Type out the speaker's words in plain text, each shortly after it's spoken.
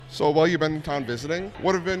So while you've been in town visiting,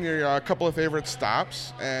 what have been your couple of favorite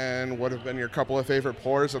stops and what have been your couple of favorite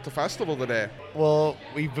pours at the festival today? Well,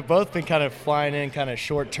 we've both been kind of flying in kind of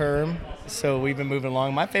short term, so we've been moving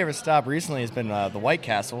along. My favorite stop recently has been the White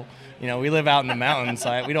Castle. You know, we live out in the mountains,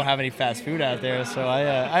 so we don't have any fast food out there, so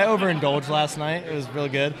I overindulged last night. It was really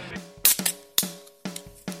good.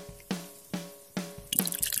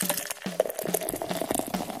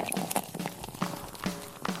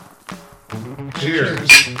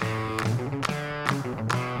 Cheers.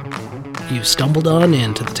 You stumbled on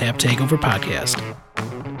into the Tap Takeover podcast.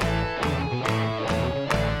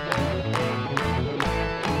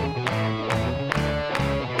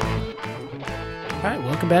 All right,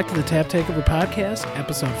 welcome back to the Tap Takeover podcast,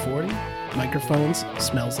 episode 40. Microphones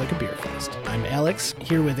smells like a beer fest. I'm Alex,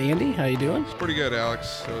 here with Andy. How you doing? Pretty good,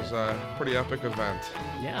 Alex. It was a pretty epic event.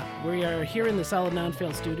 Yeah, we are here in the Solid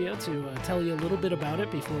Non-Fail studio to tell you a little bit about it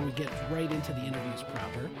before we get right into the interviews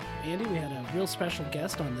proper. Andy, we had a real special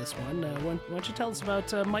guest on this one. Why don't you tell us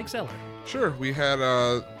about Mike Zeller? Sure. We had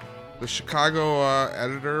the Chicago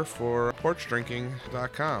editor for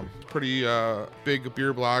PorchDrinking.com. Pretty big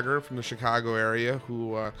beer blogger from the Chicago area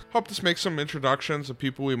who helped us make some introductions of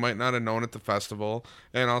people we might not have known at the festival,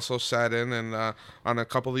 and also sat in and on a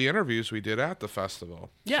couple of the interviews we did at the festival.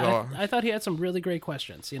 Yeah, So, I thought he had some really great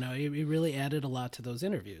questions. You know, he really added a lot to those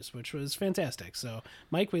interviews, which was fantastic. So,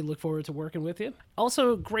 Mike, we look forward to working with you.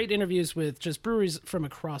 Also, great interviews with just breweries from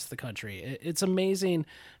across the country. It's amazing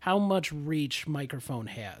how much reach Microphone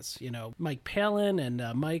has. You know, Mike Palin and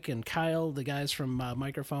Mike and Kyle, the guys from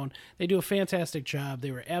Microphone, they do a fantastic job.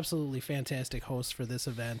 They were absolutely fantastic hosts for this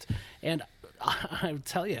event. And I would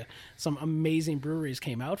tell you, some amazing breweries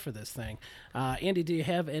came out for this thing. Andy, do you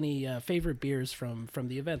have any favorite beers from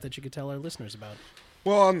the event that you could tell our listeners about?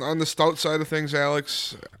 Well, on the stout side of things,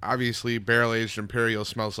 Alex, obviously barrel-aged Imperial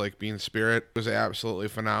Smells Like Bean Spirit. It was an absolutely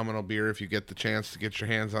phenomenal beer. If you get the chance to get your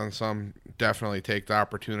hands on some, definitely take the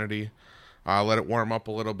opportunity. Let it warm up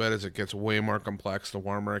a little bit as it gets way more complex the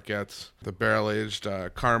warmer it gets. The barrel-aged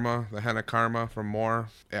Karma, the Henna Karma from Moore,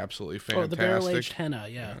 absolutely fantastic. Oh, the barrel-aged Henna,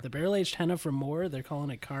 yeah. The barrel-aged Henna from Moore, they're calling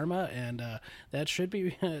it Karma, and that should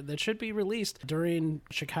be released during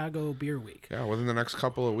Chicago Beer Week. Yeah, within the next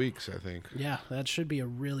couple of weeks, I think. Yeah, that should be a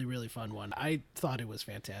really, really fun one. I thought it was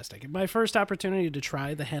fantastic. My first opportunity to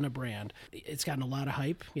try the Henna brand, it's gotten a lot of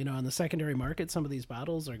hype. You know, on the secondary market, some of these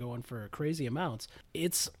bottles are going for crazy amounts.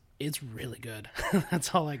 It's really good.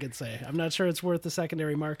 That's all I could say. I'm not sure it's worth the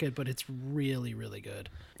secondary market, but it's really, really good.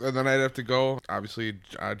 And then I'd have to go, obviously,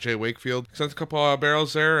 Jay Wakefield sent a couple of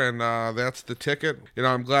barrels there, and that's the ticket. You know,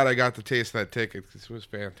 I'm glad I got to taste that ticket because it was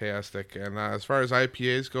fantastic. And as far as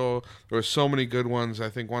IPAs go, there were so many good ones. I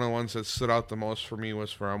think one of the ones that stood out the most for me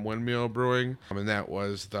was from Windmill Brewing, and that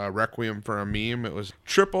was the Requiem for a Meme. It was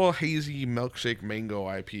triple hazy milkshake mango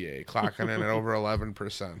IPA, clocking in at over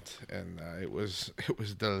 11%, and it was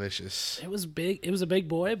delicious. It was big. It was a big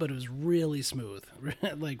boy, but it was really smooth,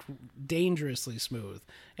 like dangerously smooth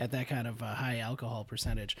at that kind of high alcohol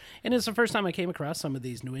percentage. And it's the first time I came across some of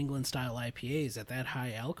these New England style IPAs at that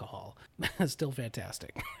high alcohol. Still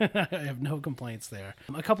fantastic. I have no complaints there.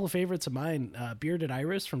 A couple of favorites of mine, Bearded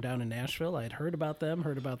Iris from down in Nashville. I had heard about them,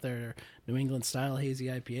 heard about their New England style hazy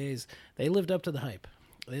IPAs. They lived up to the hype.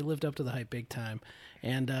 They lived up to the hype big time.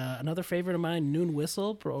 And another favorite of mine, Noon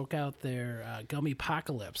Whistle, broke out their Gummy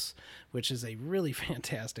Apocalypse, which is a really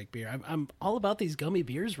fantastic beer. I'm all about these gummy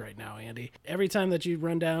beers right now, Andy. Every time that you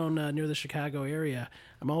run down near the Chicago area,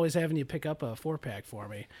 I'm always having you pick up a 4-pack for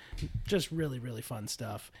me. Just really, really fun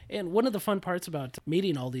stuff. And one of the fun parts about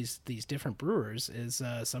meeting all these different brewers is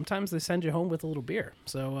sometimes they send you home with a little beer.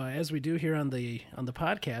 So as we do here on the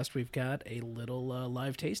podcast, we've got a little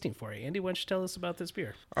live tasting for you. Andy, why don't you tell us about this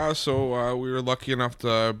beer? So we were lucky enough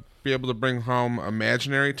to be able to bring home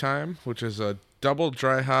Imaginary Time, which is a double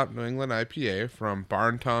dry hop New England IPA from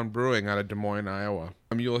Barntown Brewing out of Des Moines, Iowa.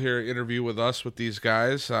 You'll hear an interview with us with these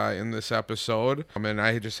guys in this episode. And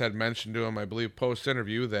I just had mentioned to them, I believe,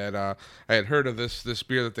 post-interview that I had heard of this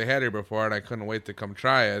beer that they had here before, and I couldn't wait to come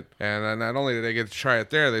try it. And not only did I get to try it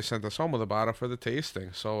there, they sent us home with a bottle for the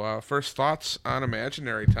tasting. So first thoughts on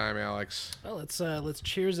Imaginary Time, Alex? Well, let's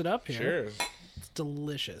cheers it up here. Cheers. It's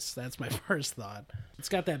delicious. That's my first thought. It's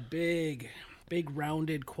got that big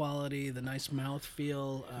rounded quality, the nice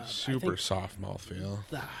mouthfeel. Super soft mouthfeel.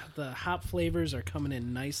 The hop flavors are coming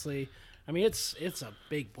in nicely. I mean, it's a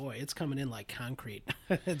big boy. It's coming in like concrete.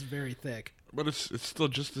 It's very thick. But it's still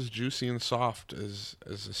just as juicy and soft as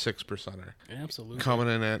a 6%er. Absolutely. Coming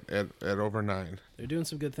in at over 9. They're doing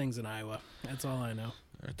some good things in Iowa. That's all I know.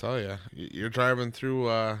 I tell you, you're driving through,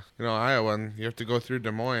 Iowa, and you have to go through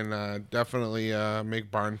Des Moines. Definitely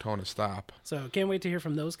make Barntown a stop. So can't wait to hear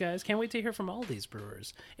from those guys. Can't wait to hear from all these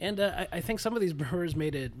brewers. And I think some of these brewers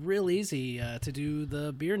made it real easy to do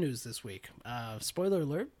the beer news this week. Spoiler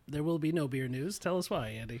alert, there will be no beer news. Tell us why,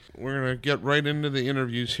 Andy. We're going to get right into the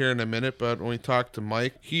interviews here in a minute, but when we talked to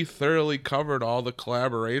Mike, he thoroughly covered all the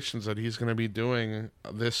collaborations that he's going to be doing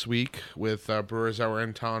this week with brewers that were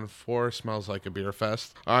in town for Smells Like a Beer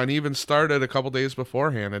Fest. And even started a couple days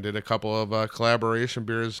beforehand. I did a couple of collaboration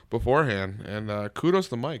beers beforehand. And kudos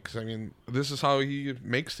to Mike, 'cause, I mean, this is how he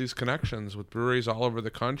makes these connections with breweries all over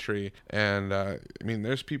the country. And,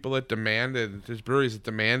 there's breweries that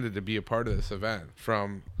demanded to be a part of this event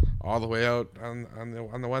from all the way out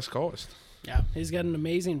on the West Coast. Yeah, he's got an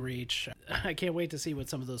amazing reach. I can't wait to see what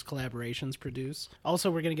some of those collaborations produce. Also,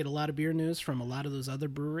 we're going to get a lot of beer news from a lot of those other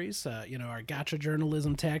breweries. Our gotcha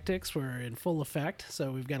journalism tactics were in full effect,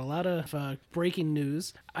 so we've got a lot of breaking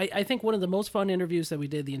news. I think one of the most fun interviews that we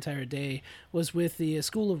did the entire day was with the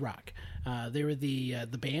School of Rock. They were the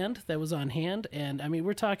band that was on hand, and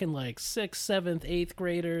we're talking like 6th, 7th, 8th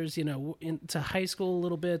graders, into high school a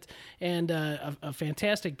little bit, and a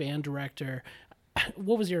fantastic band director.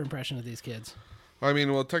 What was your impression of these kids?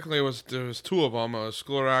 Technically there was two of them.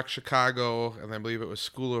 School of Rock Chicago, and I believe it was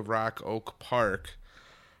School of Rock Oak Park.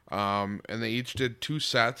 And they each did 2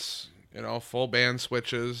 sets, full band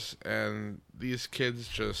switches, and these kids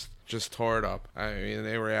just tore it up.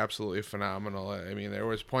 They were absolutely phenomenal. There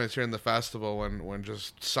was points here in the festival when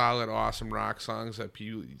just solid, awesome rock songs that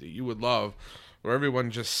you would love, where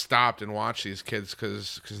everyone just stopped and watched these kids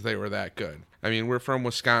because they were that good. We're from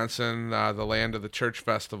Wisconsin, the land of the church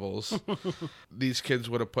festivals. These kids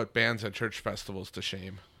would have put bands at church festivals to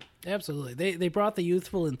shame. Absolutely. They brought the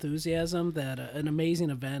youthful enthusiasm that an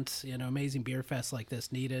amazing event, amazing beer fest like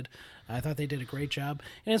this needed. I thought they did a great job.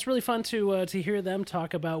 And it's really fun to hear them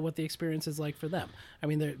talk about what the experience is like for them.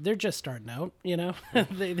 They're just starting out,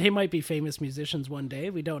 they might be famous musicians one day.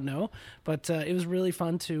 We don't know. But it was really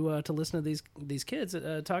fun to listen to these kids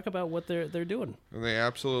talk about what they're doing. And they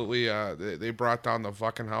absolutely they brought down the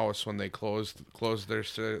fucking house when they closed their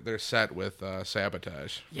set with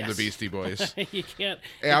Sabotage from the Beastie Boys. You can't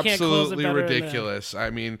absolutely ridiculous.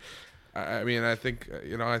 I think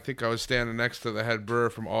I was standing next to the head brewer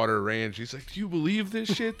from Outer Range. He's like, "Do you believe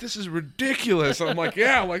this shit? This is ridiculous." I'm like,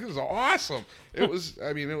 "Yeah, this is awesome." It was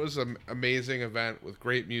an amazing event with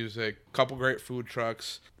great music, couple great food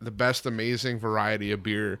trucks, the best amazing variety of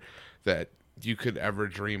beer that you could ever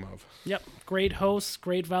dream of. Yep. Great hosts,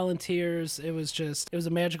 great volunteers. It was a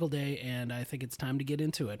magical day, and I think it's time to get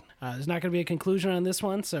into it. There's not going to be a conclusion on this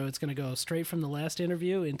one, so it's going to go straight from the last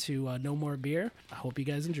interview into no more beer. I hope you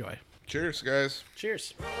guys enjoy. Cheers, guys.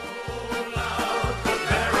 Cheers.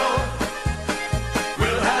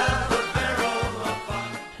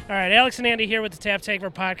 All right, Alex and Andy here with the Tap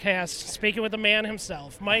Taker podcast, speaking with the man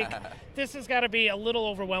himself. Mike, this has got to be a little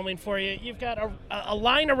overwhelming for you. You've got a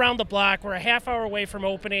line around the block. We're a half hour away from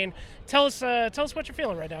opening. Tell us what you're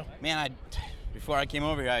feeling right now. Man, before I came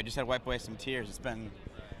over here, I just had to wipe away some tears.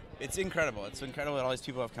 It's incredible. It's incredible that all these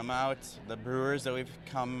people have come out, the brewers that we've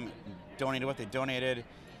come, donated what they donated.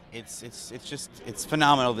 It's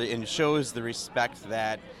phenomenal, and it shows the respect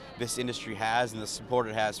that this industry has and the support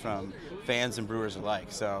it has from fans and brewers alike.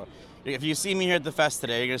 So if you see me here at the fest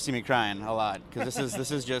today, you're going to see me crying a lot, because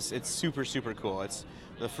this is just, it's super, super cool. It's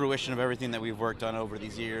the fruition of everything that we've worked on over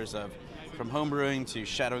these years, from home brewing to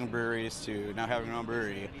shadowing breweries to now having our own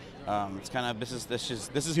brewery. It's kind of, this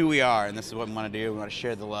is who we are, and this is what we want to do. We want to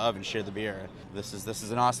share the love and share the beer. This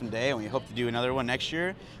is an awesome day, and we hope to do another one next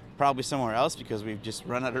year. Probably somewhere else, because we've just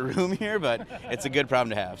run out of room here, but it's a good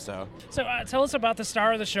problem to have. So tell us about the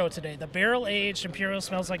star of the show today, the barrel-aged Imperial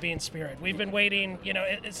Smells Like Bean Spirit. We've been waiting,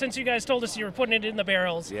 since you guys told us you were putting it in the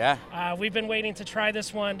barrels. Yeah. We've been waiting to try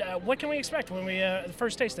this one. What can we expect when we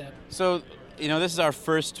first taste it? So, this is our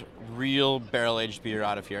first real barrel-aged beer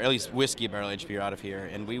out of here, at least whiskey barrel-aged beer out of here,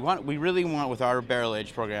 and we really want with our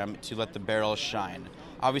barrel-aged program to let the barrel shine.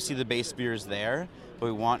 Obviously, the base beer is there, but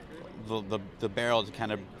we want the barrel to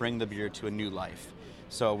kind of bring the beer to a new life.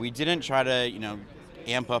 So we didn't try to,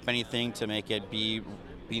 amp up anything to make it be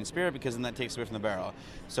bean spirit, because then that takes away from the barrel.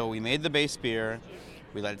 So we made the base beer,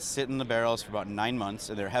 we let it sit in the barrels for about 9 months,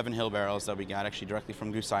 and they're Heaven Hill barrels that we got actually directly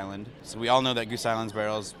from Goose Island. So we all know that Goose Island's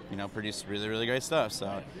barrels, produce really, really great stuff.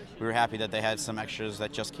 So we were happy that they had some extras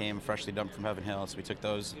that just came freshly dumped from Heaven Hill. So we took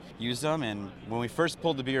those, used them, and when we first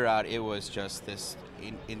pulled the beer out, it was just this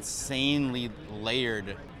insanely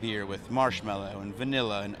layered beer with marshmallow and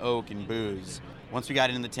vanilla and oak and booze. Once we got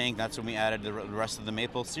it in the tank, that's when we added the rest of the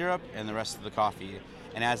maple syrup and the rest of the coffee.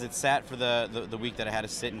 And as it sat for the week that I had to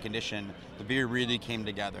sit in condition, the beer really came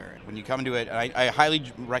together. When you come to it, I highly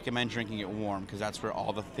recommend drinking it warm because that's where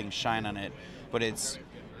all the things shine on it. But it's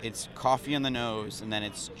coffee on the nose, and then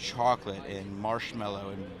it's chocolate and marshmallow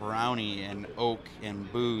and brownie and oak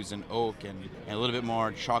and booze and oak and a little bit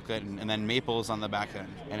more chocolate and then maples on the back end.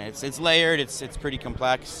 And it's layered. It's pretty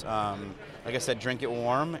complex. Like I said, drink it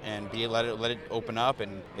warm and let it open up,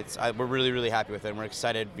 and we're really happy with it. And we're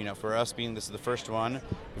excited. For us being this is the first one,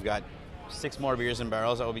 we've got 6 more beers and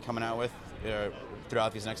barrels that we'll be coming out with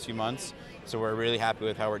throughout these next few months. So we're really happy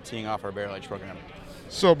with how we're teeing off our barrel age program.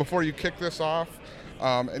 So before you kick this off,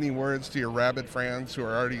 any words to your rabid fans who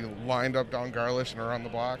are already lined up down Garlish and are on the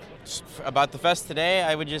block? About the fest today,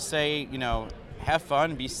 I would just say, have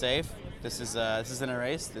fun, be safe. This isn't a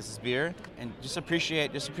race. This is beer, and just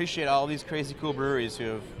appreciate all these crazy cool breweries who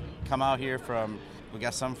have come out here from. We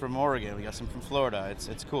got some from Oregon. We got some from Florida.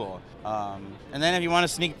 It's cool. And then if you want a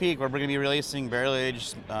sneak peek, we're going to be releasing Barrel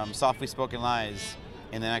Aged Softly Spoken Lies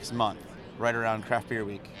in the next month, right around Craft Beer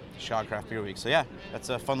Week, Chicago Craft Beer Week. So yeah, that's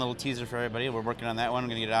a fun little teaser for everybody. We're working on that one. I'm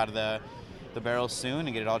going to get it out of the barrels soon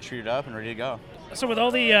and get it all treated up and ready to go. So with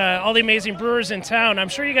all the amazing brewers in town, I'm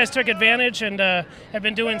sure you guys took advantage and have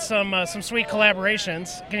been doing some sweet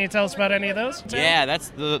collaborations. Can you tell us about any of those? Yeah, that's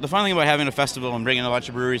the fun thing about having a festival and bringing a bunch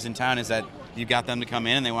of breweries in town is that you've got them to come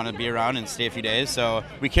in and they want to be around and stay a few days. So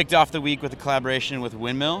we kicked off the week with a collaboration with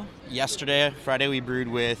Windmill. Yesterday, Friday, we brewed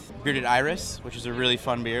with Bearded Iris, which is a really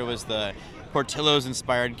fun beer. It was the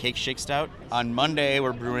Portillo's-inspired Cake Shake Stout. On Monday,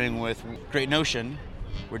 we're brewing with Great Notion.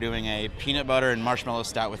 We're doing a peanut butter and marshmallow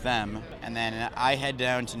stout with them. And then I head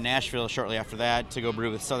down to Nashville shortly after that to go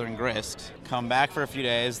brew with Southern Grist. Come back for a few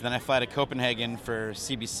days, then I fly to Copenhagen for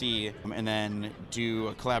CBC, and then do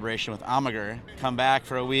a collaboration with Amager. Come back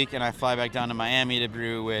for a week, and I fly back down to Miami to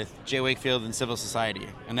brew with Jay Wakefield and Civil Society.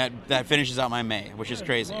 And that finishes out my May, which is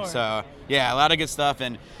crazy. So yeah, a lot of good stuff.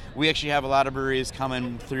 And we actually have a lot of breweries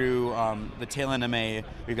coming through the tail end of May.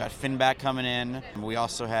 We've got Finback coming in. We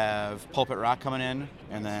also have Pulpit Rock coming in,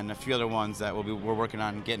 and then a few other ones that we're working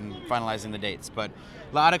on finalizing the dates. But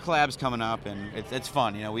a lot of collabs coming up, and it's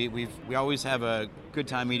fun. We always have a good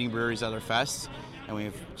time meeting breweries at other fests, and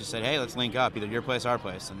we've just said, hey, let's link up, either your place or our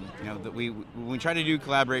place. And when we try to do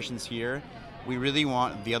collaborations here, we really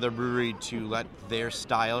want the other brewery to let their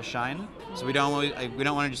style shine. So we don't want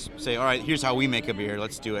to just say, all right, here's how we make a beer,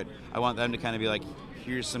 let's do it. I want them to kind of be like,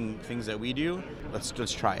 here's some things that we do, let's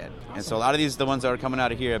try it. And so a lot of the ones that are coming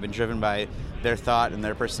out of here have been driven by their thought and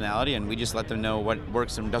their personality, and we just let them know what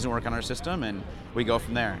works and doesn't work on our system, and we go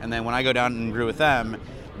from there. And then when I go down and brew with them,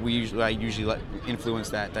 I usually influence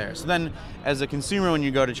that there. So then, as a consumer, when you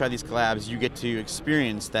go to try these collabs, you get to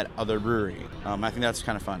experience that other brewery. I think that's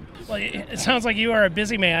kind of fun. Well, it sounds like you are a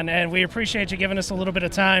busy man, and we appreciate you giving us a little bit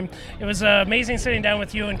of time. It was amazing sitting down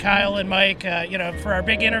with you and Kyle and Mike, for our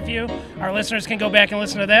big interview. Our listeners can go back and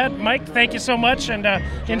listen to that. Mike, thank you so much, and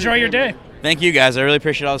enjoy your day. Thank you, guys. I really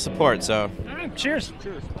appreciate all the support. So, all right, cheers.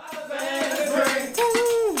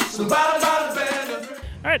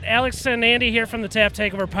 All right, Alex and Andy here from the Tap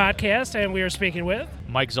Takeover podcast, and we are speaking with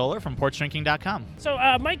Mike Zoller from PorchDrinking.com. So,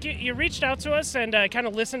 Mike, you reached out to us and kind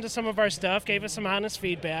of listened to some of our stuff, gave us some honest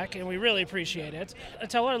feedback, and we really appreciate it.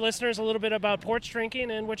 Tell our listeners a little bit about Porch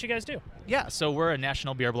Drinking and what you guys do. Yeah, so we're a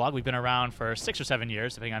national beer blog. We've been around for 6 or 7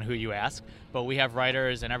 years, depending on who you ask. But we have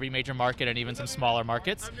writers in every major market and even some smaller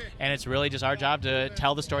markets. And it's really just our job to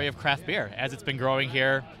tell the story of craft beer as it's been growing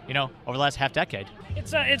here, over the last half decade.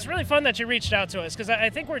 It's really fun that you reached out to us because I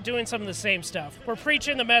think we're doing some of the same stuff. We're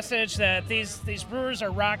preaching the message that these brewers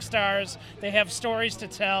are rock stars. They have stories to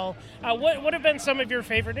tell. What have been some of your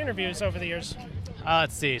favorite interviews over the years?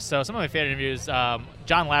 Let's see. So some of my favorite interviews,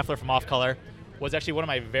 John Laffler from Off Color was actually one of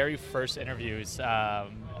my very first interviews.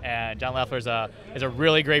 And John Laffler is a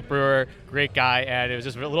really great brewer, great guy, and it was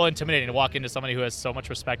just a little intimidating to walk into somebody who has so much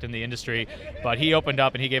respect in the industry. But he opened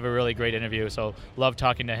up and he gave a really great interview, so loved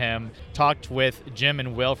talking to him. Talked with Jim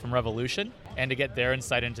and Will from Revolution, and to get their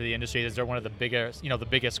insight into the industry, as they're one of the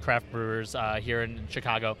biggest craft brewers here in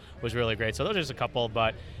Chicago, was really great. So those are just a couple,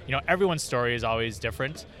 but everyone's story is always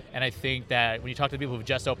different, and I think that when you talk to the people who've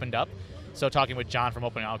just opened up, so talking with John from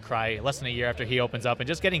Open Outcry less than a year after he opens up, and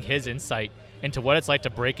just getting his insight into what it's like to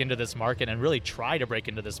break into this market and really try to break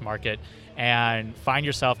into this market and find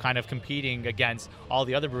yourself kind of competing against all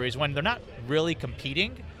the other breweries when they're not really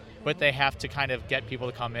competing, but they have to kind of get people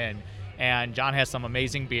to come in. And John has some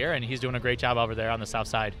amazing beer, and he's doing a great job over there on the south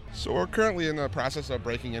side. So we're currently in the process of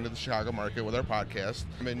breaking into the Chicago market with our podcast.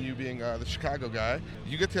 And you being the Chicago guy,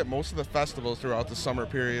 you get to hit most of the festivals throughout the summer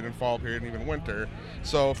period and fall period and even winter.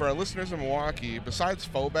 So for our listeners in Milwaukee, besides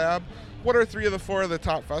FOBAB, what are 3 of the 4 of the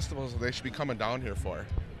top festivals that they should be coming down here for?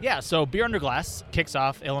 Yeah, so Beer Under Glass kicks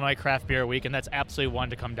off Illinois Craft Beer Week, and that's absolutely one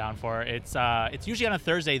to come down for. It's usually on a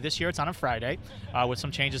Thursday. This year it's on a Friday with some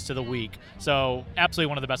changes to the week. So absolutely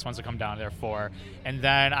one of the best ones to come down there for. And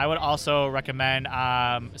then I would also recommend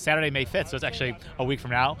Saturday, May 5th, so it's actually a week from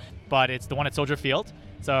now, but it's the one at Soldier Field.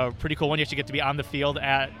 It's a pretty cool one. You actually get to be on the field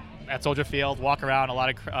at Soldier Field, walk around, a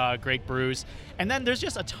lot of great brews. And then there's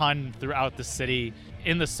just a ton throughout the city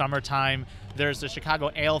in the summertime. There's the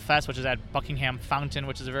Chicago Ale Fest, which is at Buckingham Fountain,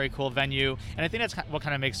 which is a very cool venue. And I think that's what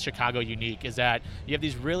kind of makes Chicago unique, is that you have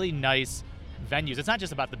these really nice venues. It's not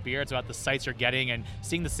just about the beer, it's about the sights you're getting, and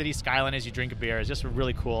seeing the city skyline as you drink a beer is just a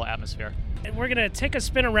really cool atmosphere. We're going to take a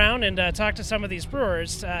spin around and talk to some of these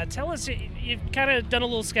brewers. Tell us, you've kind of done a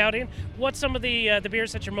little scouting. What's some of the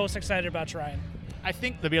beers that you're most excited about trying? I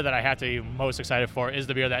think the beer that I have to be most excited for is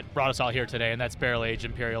the beer that brought us all here today, and that's Barrel Aged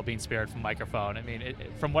Imperial Bean Spirit from Microphone. I mean,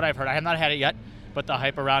 from what I've heard, I have not had it yet, but the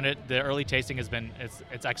hype around it, the early tasting has been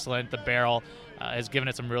it's excellent. The barrel has given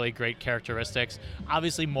it some really great characteristics.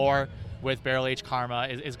 Obviously, more with Barrel Aged Karma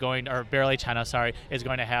is going, or Barrel Aged Henna, sorry, is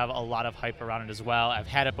going to have a lot of hype around it as well. I've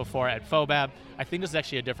had it before at FOBAB. I think this is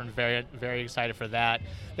actually a different variant. Very excited for that.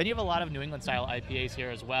 Then you have a lot of New England style IPAs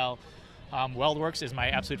here as well. WeldWerks is my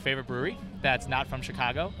absolute favorite brewery that's not from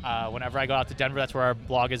Chicago. Whenever I go out to Denver, that's where our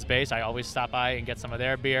blog is based. I always stop by and get some of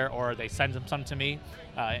their beer, or they send them some to me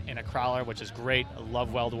in a crowler, which is great. I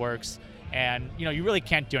love WeldWerks. And, you really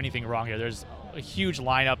can't do anything wrong here. There's a huge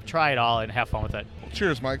lineup. Try it all and have fun with it. Well,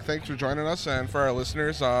 cheers, Mike. Thanks for joining us. And for our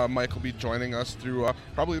listeners, Mike will be joining us through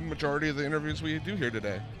probably the majority of the interviews we do here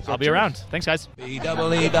today. So I'll be around. Thanks, guys. BEERUN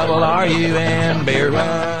Beer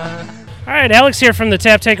Run. All right, Alex here from the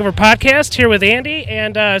Tap Takeover podcast, here with Andy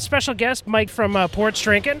and special guest Mike from Porch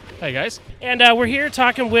Drinking. Hey, guys. And we're here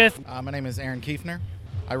talking with My name is Aaron Kiefner.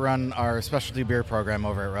 I run our specialty beer program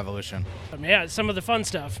over at Revolution. some of the fun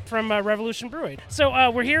stuff from Revolution Brewing.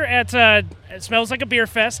 So we're here at it Smells Like a Beer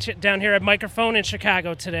Fest down here at Microphone in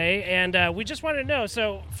Chicago today, and we just wanted to know,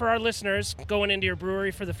 so for our listeners going into your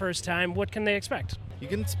brewery for the first time, what can they expect? You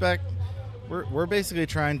can expect, we're basically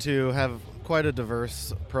trying to have quite a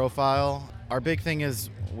diverse profile. Our big thing is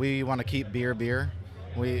we want to keep beer.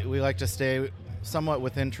 We like to stay somewhat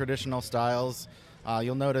within traditional styles.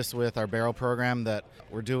 You'll notice with our barrel program that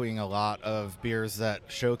we're doing a lot of beers that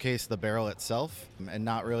showcase the barrel itself and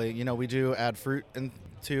not really, we do add fruit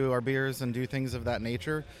into our beers and do things of that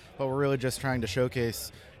nature, but we're really just trying to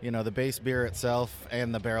showcase, the base beer itself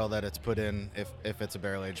and the barrel that it's put in if it's a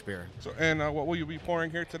barrel-aged beer. So, and what will you be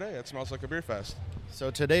pouring here today? It Smells Like a Beer Fest. So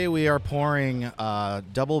today we are pouring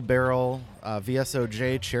double barrel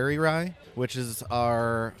VSOJ Cherry Rye, which is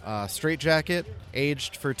our straight jacket,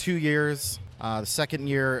 aged for 2 years. The second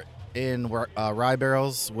year in rye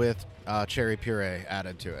barrels with cherry puree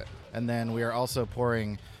added to it. And then we are also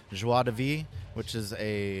pouring Joie de Vie, which is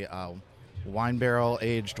a wine barrel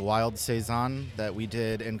aged wild saison that we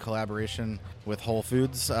did in collaboration with Whole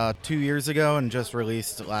Foods 2 years ago and just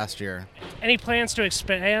released last year. Any plans to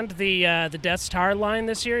expand the Death Star line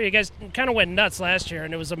this year? You guys kind of went nuts last year,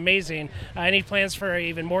 and it was amazing. Any plans for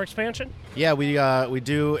even more expansion? Yeah, we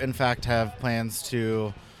do in fact have plans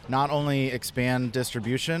to not only expand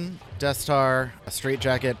distribution. Death Star, Straight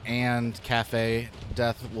Jacket, and Cafe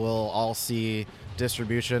Death will all see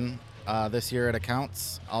distribution this year at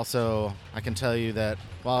Accounts. Also, I can tell you that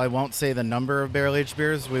while I won't say the number of barrel-aged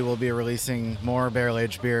beers, we will be releasing more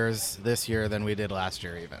barrel-aged beers this year than we did last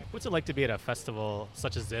year even. What's it like to be at a festival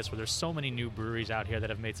such as this, where there's so many new breweries out here that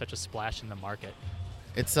have made such a splash in the market?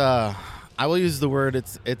 It's I will use the word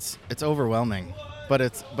it's overwhelming, but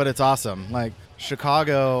it's awesome. Like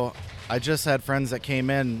Chicago, I just had friends that came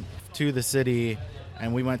in to the city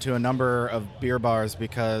and we went to a number of beer bars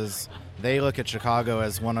because they look at Chicago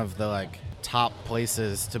as one of the top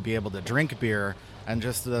places to be able to drink beer, and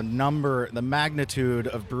just the magnitude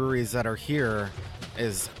of breweries that are here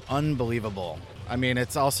is unbelievable. I mean,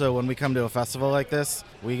 it's also, when we come to a festival like this,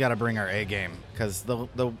 we got to bring our A game, because the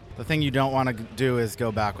thing you don't want to do is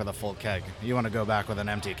go back with a full keg. You want to go back with an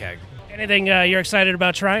empty keg. Anything you're excited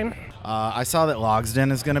about trying? I saw that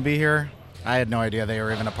Logsden is going to be here. I had no idea they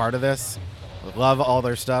were even a part of this. Love all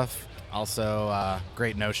their stuff. Also,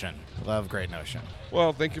 Great Notion. Love Great Notion.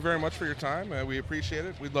 Well, thank you very much for your time. We appreciate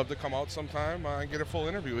it. We'd love to come out sometime and get a full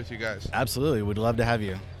interview with you guys. Absolutely. We'd love to have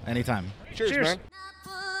you anytime. Cheers, man.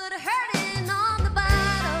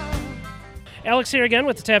 Alex here again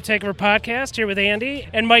with the Tap Takeover podcast, here with Andy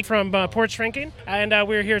and Mike from Porch Drinking, and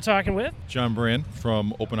we're here talking with John Brand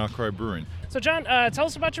from Open Outcry Brewing. So John, tell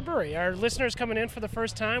us about your brewery. Our listeners coming in for the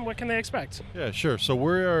first time, what can they expect? Yeah, sure. So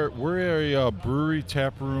we're a brewery,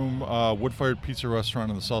 tap room, wood-fired pizza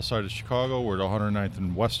restaurant on the south side of Chicago. We're at 109th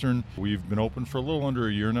and Western. We've been open for a little under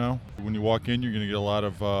a year now. When you walk in, you're going to get a lot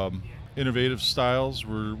of innovative styles.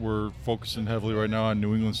 We're focusing heavily right now on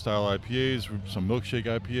New England style IPAs, some milkshake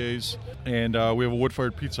IPAs, and we have a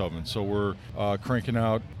wood-fired pizza oven. So we're cranking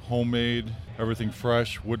out homemade, everything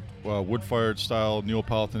fresh, wood-fired style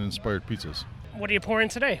Neapolitan inspired pizzas. What are you pouring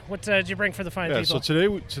today? What did you bring for the fine people? So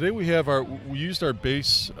today we have we used our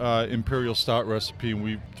base imperial stout recipe, and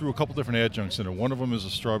we threw a couple different adjuncts in it. One of them is a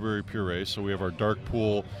strawberry puree. So we have our dark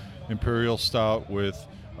pool imperial stout with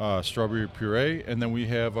strawberry puree, and then we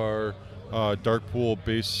have our dark pool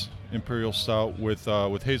base imperial stout with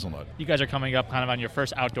hazelnut. You guys are coming up kind of on your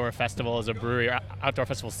first outdoor festival as a brewery, or outdoor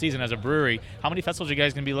festival season as a brewery. How many festivals are you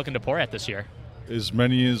guys going to be looking to pour at this year? As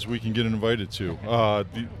many as we can get invited to.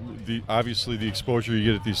 Obviously the exposure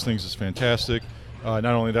you get at these things is fantastic. Not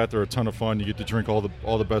only that, they're a ton of fun. You get to drink all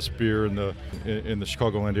the best beer in the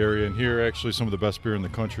Chicagoland area, and here actually some of the best beer in the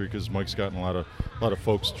country, because Mike's gotten a lot of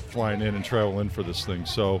folks flying in and traveling for this thing.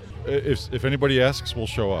 So if anybody asks, we'll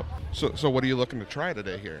show up. So what are you looking to try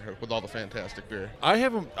today here with all the fantastic beer?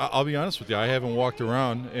 I'll be honest with you, I haven't walked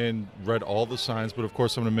around and read all the signs, but of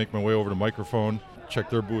course I'm going to make my way over to Microphone, check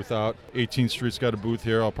their booth out. 18th Street's got a booth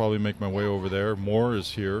here. I'll probably make my way over there. Moore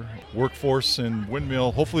is here. Workforce and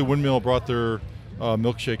Windmill. Hopefully Windmill brought their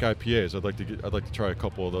milkshake IPAs. I'd like to try a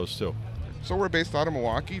couple of those too. So we're based out of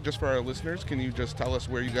Milwaukee. Just for our listeners, can you just tell us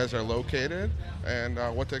where you guys are located and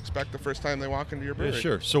what to expect the first time they walk into your brewery? Yeah,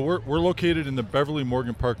 sure. So we're located in the Beverly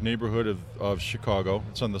Morgan Park neighborhood of Chicago.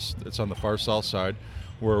 It's on the far south side.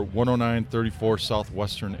 We're 10934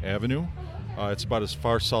 Southwestern Avenue. It's about as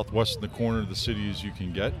far southwest in the corner of the city as you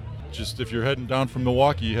can get. Just if you're heading down from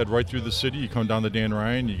Milwaukee, you head right through the city. You come down the Dan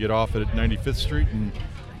Ryan, you get off at 95th Street, and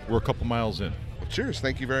we're a couple miles in. Well, cheers.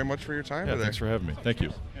 Thank you very much for your time today. Thanks for having me. Thank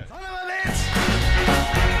you.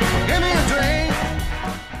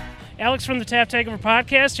 Alex from the Tap Takeover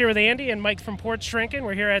podcast, here with Andy and Mike from Porch Drinking.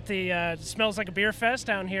 We're here at the Smells Like a Beer Fest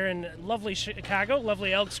down here in lovely Chicago,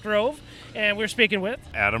 lovely Elks Grove, and we're speaking with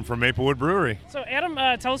Adam from Maplewood Brewery. So Adam,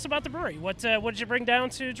 tell us about the brewery. What did you bring down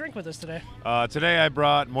to drink with us today? Today I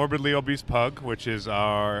brought Morbidly Obese Pug, which is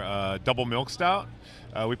our double milk stout.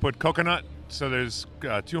 We put coconut, so there's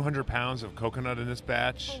 200 pounds of coconut in this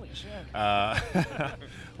batch. Holy shit.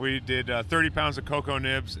 We did 30 pounds of cocoa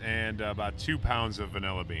nibs and about 2 pounds of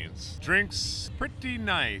vanilla beans. Drinks pretty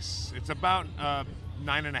nice. It's about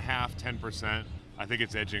 9.5, 10%. I think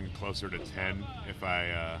it's edging closer to 10 if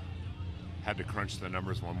I had to crunch the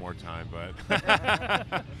numbers one more time,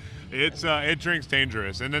 but it drinks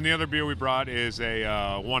dangerous. And then the other beer we brought is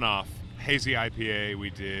a one-off hazy IPA we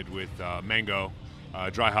did with mango,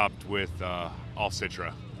 dry hopped with all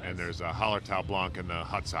Citra. And there's a Hallertau Blanc in the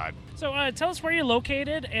hut side. So tell us where you're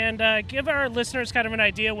located and give our listeners kind of an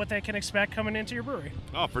idea what they can expect coming into your brewery.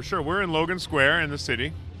 Oh, for sure. We're in Logan Square in the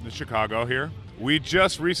city, in Chicago here. We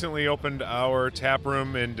just recently opened our tap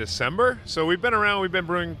room in December. So we've been around, we've been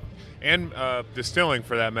brewing and distilling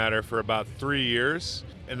for that matter for about 3 years.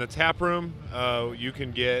 In the tap room, you can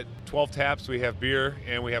get 12 taps. We have beer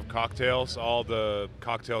and we have cocktails. All the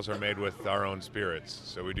cocktails are made with our own spirits.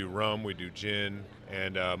 So we do rum, we do gin,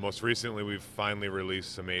 and most recently we've finally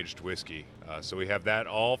released some aged whiskey. So we have that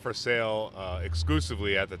all for sale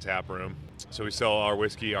exclusively at the tap room. So we sell our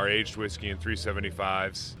whiskey, our aged whiskey in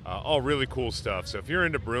 375s, all really cool stuff. So if you're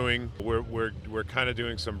into brewing, we're kind of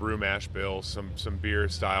doing some brew mash bills, some beer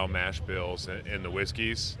style mash bills in the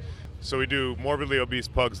whiskeys. So we do Morbidly Obese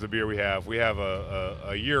Pug's the beer we have. We have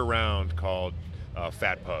a year-round called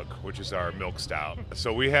Fat Pug, which is our milk stout.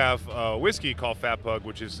 So we have a whiskey called Fat Pug,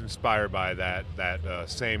 which is inspired by that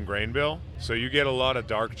same grain bill. So you get a lot of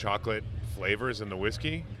dark chocolate flavors in the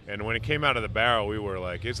whiskey. And when it came out of the barrel, we were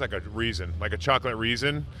like, it's like a raisin, like a chocolate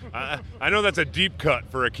raisin. I know that's a deep cut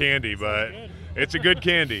for a candy, but it's a good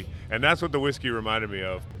candy. And that's what the whiskey reminded me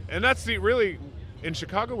of. And that's in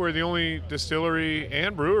Chicago, we're the only distillery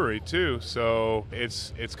and brewery too, so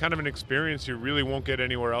it's kind of an experience you really won't get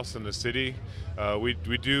anywhere else in the city. We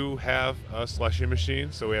do have a slushy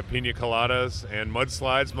machine, so we have pina coladas and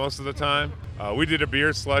mudslides most of the time. We did a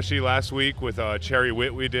beer slushy last week with a cherry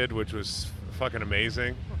wit we did, which was fucking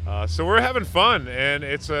amazing. So we're having fun, and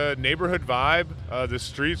it's a neighborhood vibe. The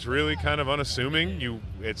street's really kind of unassuming.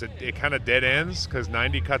 It kind of dead ends because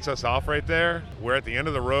 90 cuts us off right there. We're at the end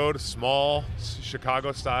of the road, small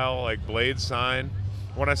Chicago style like blade sign.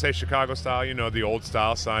 When I say Chicago style, the old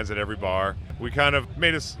style signs at every bar. We kind of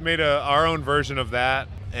made our own version of that,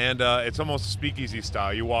 and it's almost speakeasy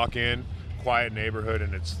style. You walk in, quiet neighborhood,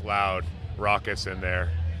 and it's loud, raucous in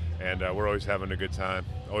there, and we're always having a good time.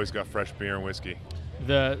 Always got fresh beer and whiskey.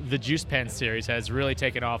 The Juice Pen series has really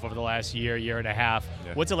taken off over the last year and a half.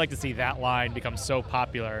 Yeah. What's it like to see that line become so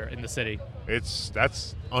popular in the city?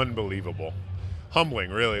 That's unbelievable,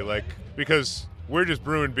 humbling, really. Because we're just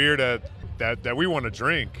brewing beer that we want to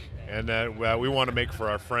drink and that we want to make for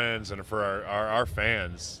our friends and for our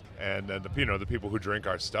fans and the people who drink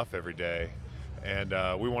our stuff every day, and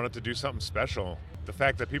we wanted to do something special. The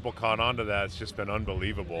fact that people caught on to that, it's just been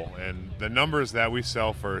unbelievable, and the numbers that we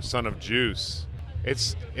sell for Son of Juice.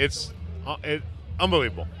 It's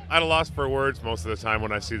unbelievable. At a loss for words most of the time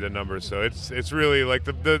when I see the numbers. So it's really like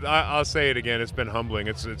I'll say it again. It's been humbling.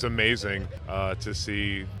 It's amazing to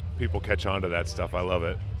see people catch on to that stuff. I love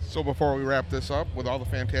it. So before we wrap this up, with all the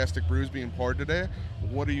fantastic brews being poured today,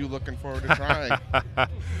 what are you looking forward to trying?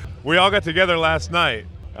 We all got together last night.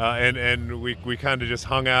 And we kind of just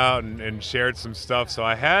hung out and shared some stuff. So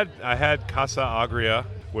I had Casa Agria,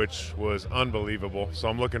 which was unbelievable. So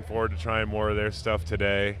I'm looking forward to trying more of their stuff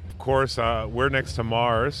today. Of course, we're next to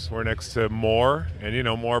Mars. We're next to Moore,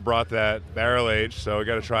 and Moore brought that barrel age, so we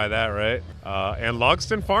got to try that, right? And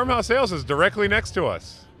Logston Farmhouse Ales is directly next to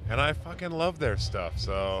us, and I fucking love their stuff.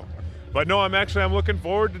 So, but no, I'm looking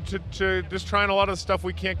forward to just trying a lot of the stuff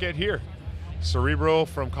we can't get here. Cerebral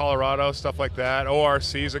from Colorado, stuff like that.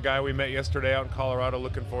 ORC is a guy we met yesterday out in Colorado.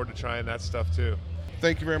 Looking forward to trying that stuff too.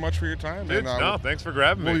 Thank you very much for your time. Dude, and, thanks for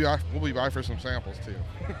grabbing me. We'll be by for some samples too.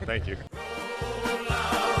 Thank you.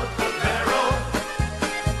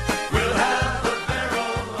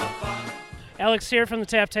 Alex here from the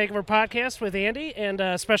Tap Takeover podcast with Andy and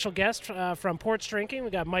a special guest from Porch Drinking.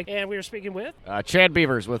 We got Mike, and we were speaking with Chad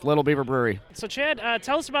Beavers with Little Beaver Brewery. So Chad,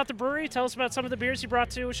 tell us about the brewery. Tell us about some of the beers you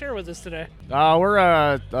brought to share with us today. We're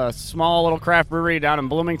a small little craft brewery down in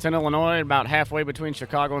Bloomington, Illinois, about halfway between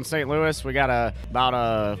Chicago and St. Louis. We got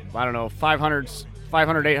about 500,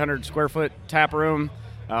 800 square foot tap room.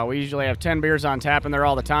 We usually have 10 beers on tap in there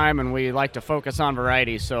all the time, and we like to focus on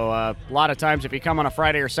variety. So a lot of times if you come on a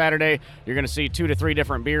Friday or Saturday, you're going to see 2 to 3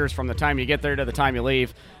 different beers from the time you get there to the time you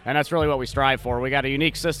leave, and that's really what we strive for. We got a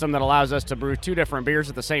unique system that allows us to brew 2 different beers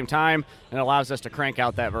at the same time and allows us to crank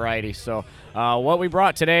out that variety. So what we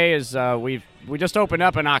brought today is we just opened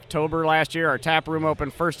up in October last year. Our tap room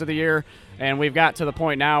opened first of the year, and we've got to the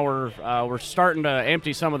point now where we're starting to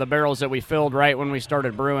empty some of the barrels that we filled right when we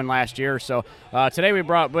started brewing last year. So today we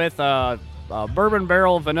brought with Bourbon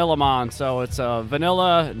Barrel Vanilla Mon. So it's a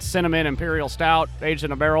vanilla and cinnamon imperial stout aged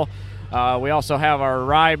in a barrel. We also have our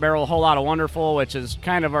Rye Barrel Whole Lotta Wonderful, which is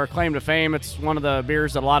kind of our claim to fame. It's one of the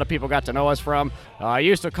beers that a lot of people got to know us from. I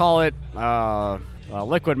used to call it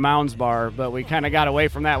Liquid Mounds Bar, but we kind of got away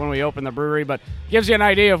from that when we opened the brewery, but gives you an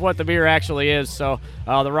idea of what the beer actually is. So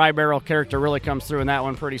the Rye Barrel character really comes through in that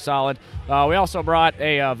one pretty solid. We also brought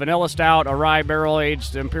a vanilla stout, a Rye Barrel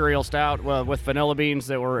aged imperial stout with vanilla beans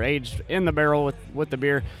that were aged in the barrel with the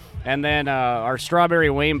beer, and then our Strawberry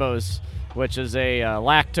Rainbows, which is a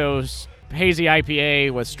lactose hazy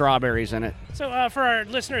IPA with strawberries in it. So for our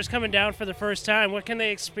listeners coming down for the first time, what can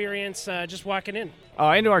they experience just walking in?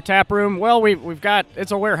 Into our tap room, well, we've got,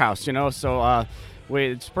 it's a warehouse, so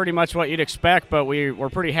it's pretty much what you'd expect, but we're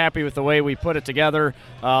pretty happy with the way we put it together.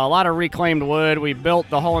 A lot of reclaimed wood. We built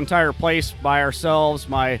the whole entire place by ourselves.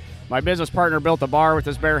 My business partner built the bar with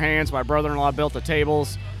his bare hands. My brother-in-law built the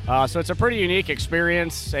tables. So it's a pretty unique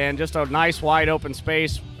experience and just a nice wide open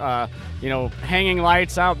space, hanging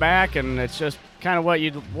lights out back, and it's just kind of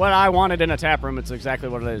what I wanted in a tap room. It's exactly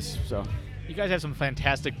what it is. So You guys have some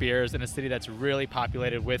fantastic beers in a city that's really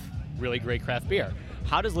populated with really great craft beer.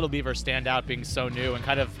 How does Little Beaver stand out being so new and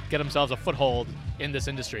kind of get themselves a foothold in this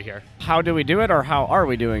industry here? How do we do it, or how are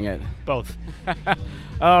we doing it? Both.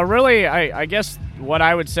 Really, I guess what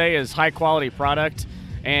I would say is high quality product.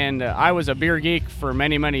 And I was a beer geek for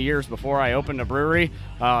many, many years before I opened a brewery.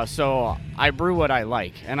 So I brew what I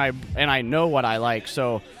like, and I know what I like.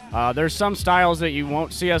 So there's some styles that you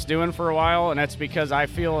won't see us doing for a while, and that's because I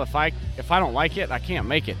feel if I don't like it, I can't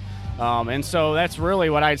make it. And so that's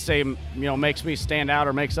really what I'd say, makes me stand out,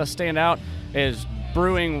 or makes us stand out, is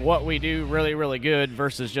brewing what we do really, really good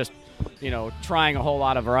versus just, trying a whole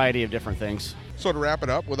lot of variety of different things. So to wrap it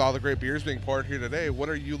up, with all the great beers being poured here today, what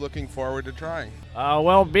are you looking forward to trying?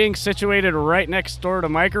 Well, being situated right next door to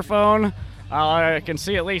Microphone, I can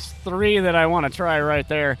see at least 3 that I want to try right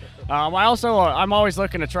there. I'm always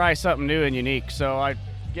looking to try something new and unique, so I'm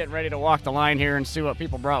getting ready to walk the line here and see what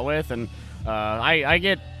people brought with, and I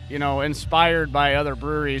get inspired by other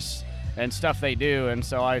breweries and stuff they do. And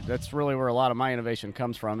so that's really where a lot of my innovation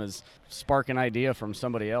comes from, is spark an idea from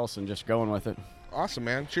somebody else and just going with it. Awesome,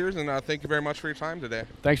 man. Cheers, and thank you very much for your time today.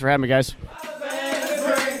 Thanks for having me, guys.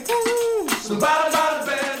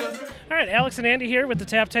 All right, Alex and Andy here with the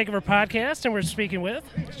Tap Takeover podcast, and we're speaking with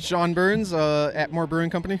Sean Burns at Moore Brewing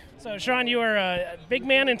Company. So, Sean, you are a big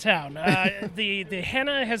man in town. The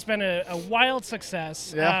henna has been a wild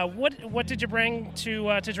success. Yeah. What did you bring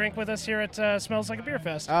to drink with us here at Smells Like a Beer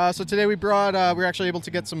Fest? So today we brought we were actually able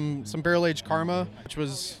to get some barrel aged Karma, which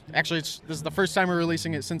was actually this is the first time we're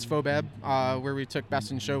releasing it since Fobab, where we took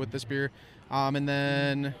Best in Show with this beer. And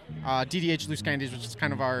then DDH Loose Candies, which is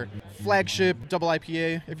kind of our flagship double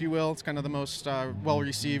IPA, if you will. It's kind of the most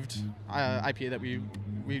well-received IPA that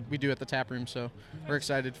we do at the tap room. So we're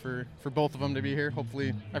excited for both of them to be here.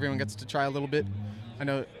 Hopefully everyone gets to try a little bit. I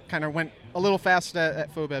know it kind of went a little fast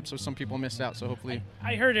at Fobab, so some people missed out. So hopefully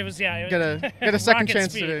I heard it was get a second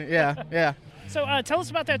chance speed. today. Yeah. So tell us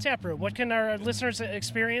about that tap room. What can our listeners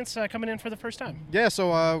experience coming in for the first time? Yeah,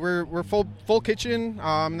 so we're full kitchen,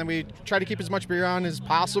 and then we try to keep as much beer on as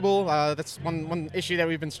possible. That's one issue that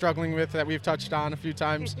we've been struggling with that we've touched on a few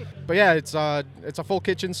times. But yeah, it's a full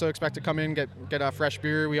kitchen, so expect to come in get a fresh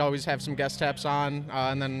beer. We always have some guest taps on,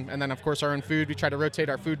 and then of course our own food. We try to rotate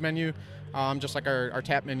our food menu. Just like our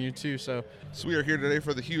tap menu too. So we are here today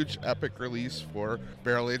for the huge epic release for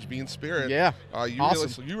Barrel Aged Bean Spirit. Yeah,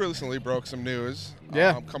 awesome. You recently broke some news.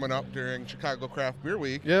 Yeah, coming up during Chicago Craft Beer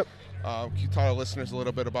Week. Yep. Can you tell our listeners a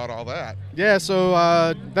little bit about all that? Yeah, so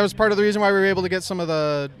that was part of the reason why we were able to get some of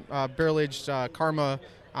the barrel aged Karma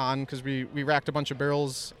on, because we racked a bunch of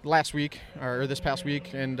barrels last week or this past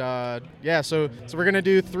week, and so we're gonna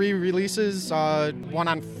do 3 releases, one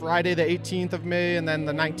on Friday the 18th of May, and then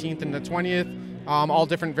the 19th and the 20th, all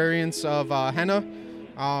different variants of henna.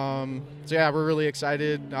 So yeah, we're really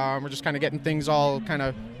excited. We're just kind of getting things all kind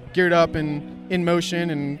of geared up and in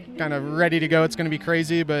motion and kind of ready to go. It's gonna be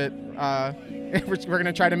crazy, but we're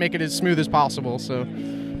gonna try to make it as smooth as possible. So.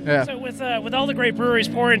 Yeah. So with all the great breweries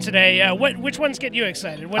pouring today, which ones get you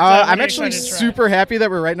excited? I'm actually super happy that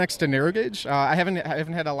we're right next to Narrow Gauge. I haven't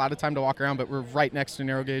had a lot of time to walk around, but we're right next to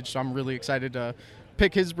Narrow Gauge, so I'm really excited to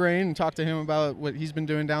pick his brain and talk to him about what he's been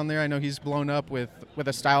doing down there. I know he's blown up with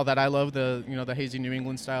a style that I love, the hazy New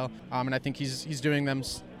England style, and I think he's doing them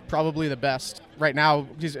probably the best right now.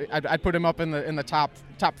 I'd put him up in the top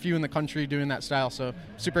few in the country doing that style. So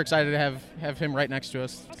super excited to have him right next to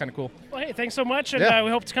us. It's kind of cool. Well, hey, thanks so much, and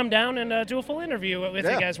we hope to come down and do a full interview with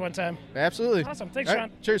you guys one time. Absolutely. Awesome. Thanks, All Sean.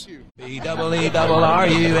 right. Cheers. BEERUN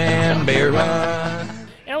Beer Run.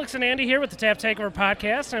 Alex and Andy here with the Tap Takeover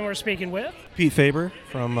podcast, and we're speaking with Pete Faber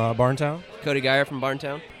from Barntown. Cody Geyer from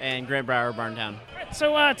Barntown. And Grant Brower, Barntown.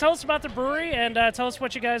 So tell us about the brewery, and tell us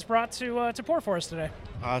what you guys brought to pour for us today.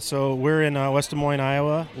 So we're in West Des Moines,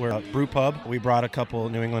 Iowa. We're a brew pub. We brought a couple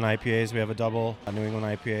New England IPAs. We have a double New England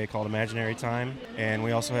IPA called Imaginary Time, and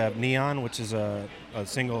we also have Neon, which is a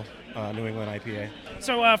single New England IPA.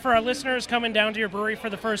 So for our listeners coming down to your brewery for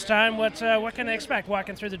the first time, what can they expect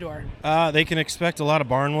walking through the door? They can expect a lot of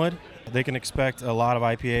barnwood. They can expect a lot of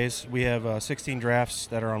IPAs. We have 16 drafts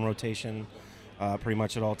that are on rotation pretty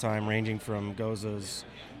much at all time, ranging from Gozas,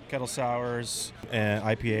 kettle sours, and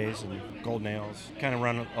IPAs, and golden ales. Kind of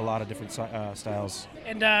run a lot of different styles.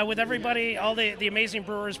 And with everybody, all the amazing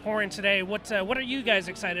brewers pouring today, what are you guys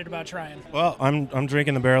excited about trying? Well, I'm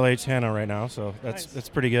drinking the barrel aged henna right now, so that's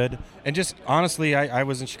pretty good. And just honestly, I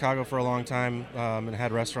was in Chicago for a long time and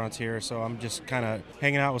had restaurants here, so I'm just kind of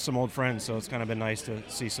hanging out with some old friends. So it's kind of been nice to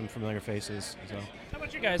see some familiar faces. So. How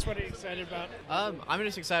about you guys? What are you excited about? I'm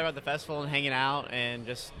just excited about the festival and hanging out and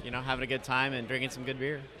just having a good time and drinking some good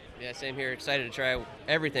beer. Yeah, same here. Excited to try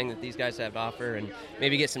everything that these guys have to offer and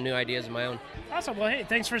maybe get some new ideas of my own. Awesome. Well, hey,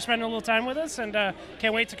 thanks for spending a little time with us, and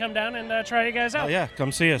can't wait to come down and try you guys out. Oh, yeah,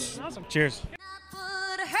 come see us. Awesome. Cheers.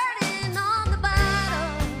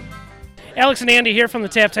 Alex and Andy here from the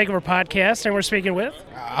Tap Takeover podcast, and we're speaking with?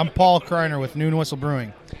 I'm Paul Kreiner with Noon Whistle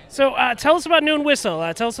Brewing. So tell us about Noon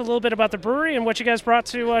Whistle. Tell us a little bit about the brewery and what you guys brought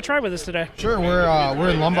to try with us today. Sure, we're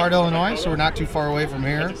in Lombard, Illinois, so we're not too far away from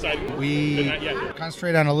here. We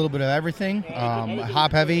concentrate on a little bit of everything,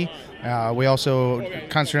 hop heavy. We also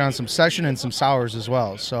concentrate on some session and some sours as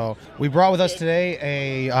well. So we brought with us today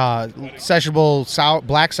a sessionable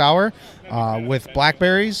black sour with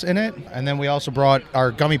blackberries in it, and then we also brought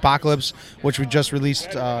our Gummy Apocalypse, which we just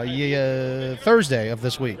released Thursday of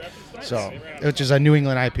this week. So, which is a New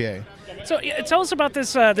England IPA. So tell us about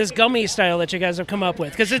this this gummy style that you guys have come up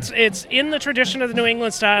with, because it's in the tradition of the New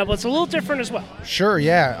England style, but it's a little different as well. Sure,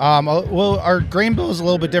 yeah. Well, our grain bill is a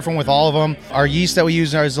little bit different with all of them. Our yeast that we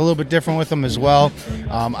use is a little bit different with them as well.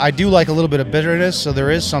 I do like a little bit of bitterness, so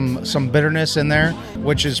there is some bitterness in there,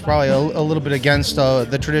 which is probably a little bit against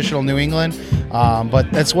the traditional New England.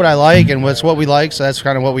 But that's what I like, and it's what we like, so that's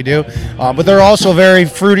kind of what we do. But they're also very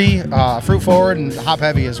fruity, fruit forward, and hop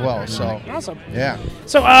heavy as well. So awesome. Yeah.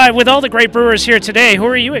 So with all the great brewers here today, who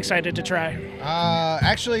are you excited to try?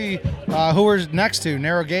 Actually, who we're next to,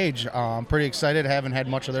 Narrow Gauge. I'm pretty excited. Haven't had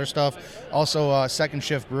much of their stuff. Also, Second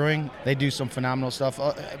Shift Brewing. They do some phenomenal stuff.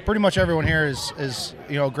 Pretty much everyone here is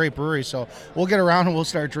a great brewery. So we'll get around and we'll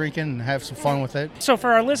start drinking and have some fun with it. So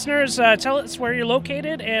for our listeners, tell us where you're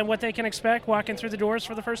located and what they can expect walking through the doors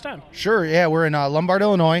for the first time. Sure. Yeah, we're in Lombard,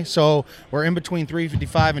 Illinois. So we're in between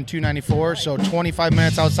 355 and 294. So 25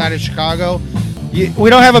 minutes outside of Chicago. We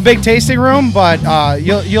don't have a big tasting room, but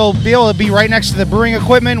you'll be able to be right next to the brewing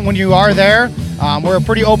equipment when you are there. We're a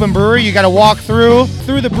pretty open brewery. You got to walk through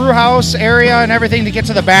the brew house area and everything to get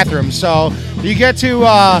to the bathroom. So you get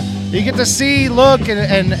to see, look,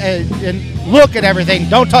 and look at everything.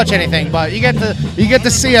 Don't touch anything, but you get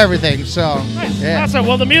to see everything. So yeah. Awesome.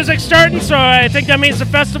 Well, the music's starting, so I think that means the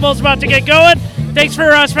festival's about to get going. Thanks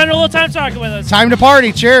for spending a little time talking with us. Time to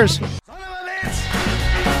party. Cheers.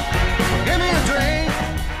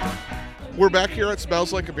 We're back here at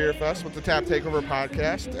Smells Like a Beer Fest with the Tap Takeover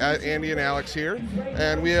podcast. Andy and Alex here.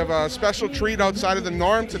 And we have a special treat outside of the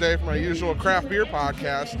norm today from our usual craft beer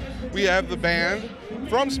podcast. We have the band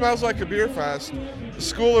from Smells Like a Beer Fest,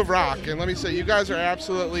 School of Rock. And let me say, you guys are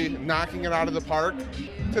absolutely knocking it out of the park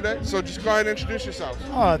today. So just go ahead and introduce yourselves.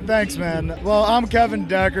 Oh, thanks, man. Well, I'm Kevin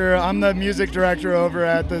Decker. I'm the music director over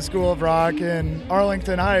at the School of Rock in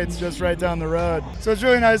Arlington Heights, just right down the road. So it's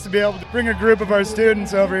really nice to be able to bring a group of our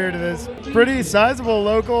students over here to this pretty sizable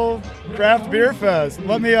local craft beer fest.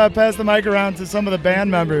 Let me pass the mic around to some of the band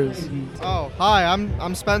members. Oh, hi,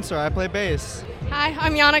 I'm Spencer. I play bass. Hi,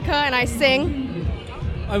 I'm Yannicka and I sing.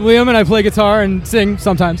 I'm Liam and I play guitar and sing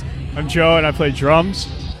sometimes. I'm Joe and I play drums.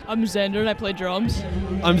 I'm Xander and I play drums.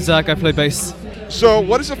 I'm Zach, I play bass. So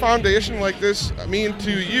what does a foundation like this mean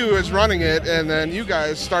to you as running it, and then you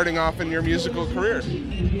guys starting off in your musical career?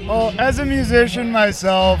 Well, as a musician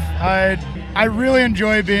myself, I really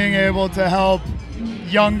enjoy being able to help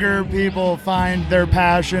younger people find their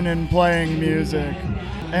passion in playing music.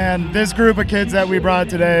 And this group of kids that we brought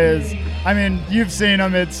today is, I mean, you've seen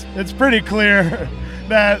them, it's pretty clear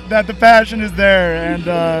that the passion is there,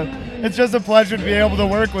 and it's just a pleasure to be able to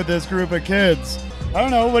work with this group of kids. I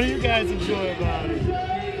don't know, what do you guys enjoy about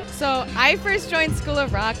it? So I first joined School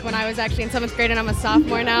of Rock when I was actually in 7th grade and I'm a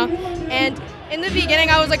sophomore now. And in the beginning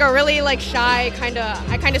I was like a really shy,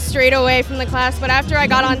 I kind of strayed away from the class, but after I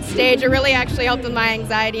got on stage it really actually helped with my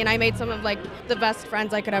anxiety and I made some of the best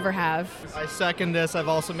friends I could ever have. I second this. I've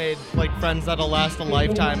also made friends that'll last a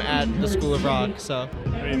lifetime at the School of Rock. So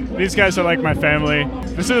I mean, these guys are like my family.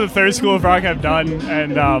 This is the third School of Rock I've done,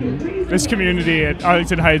 and this community at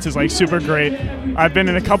Arlington Heights is super great. I've been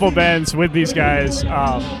in a couple bands with these guys.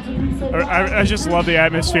 I just love the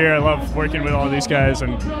atmosphere. I love working with all of these guys,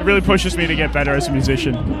 and it really pushes me to get better as a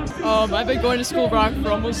musician. I've been going to School of Rock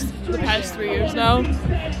for almost the past 3 years now,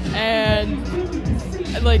 and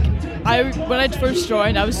when I first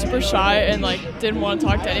joined, I was super shy and didn't want to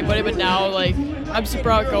talk to anybody, but now I'm super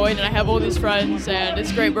outgoing and I have all these friends and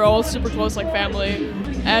it's great. We're all super close, like family,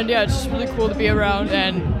 and yeah, it's just really cool to be around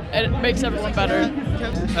and it makes everyone better.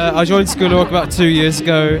 I joined School of Rock about 2 years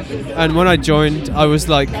ago, and when I joined, I was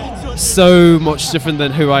so much different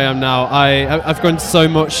than who I am now. I've grown so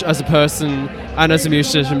much as a person and as a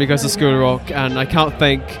musician because of School of Rock, and I can't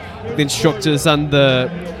thank the instructors and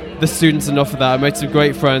the students enough for that. I made some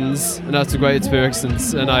great friends and had some great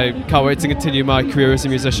experiences, and I can't wait to continue my career as a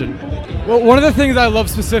musician. Well, one of the things I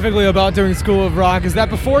love specifically about doing School of Rock is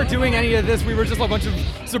that before doing any of this, we were just a bunch of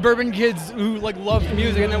suburban kids who loved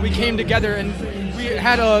music, and then we came together and we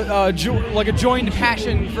had a joined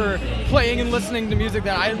passion for playing and listening to music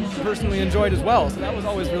that I personally enjoyed as well. So that was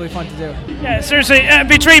always really fun to do. Yeah, seriously,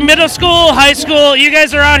 between middle school, high school, you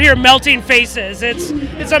guys are out here melting faces.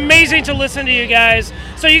 It's amazing to listen to you guys.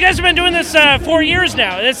 So you guys have been doing this 4 years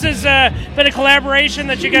now. This has been a collaboration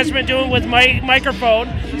that you guys have been doing with Microphone.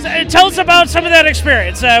 So, tell us about some of that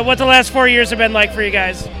experience, what the last 4 years have been like for you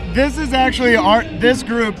guys. This is actually this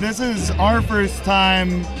is our first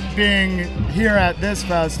time being here at this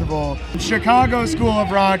festival. Chicago School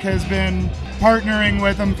of Rock has been partnering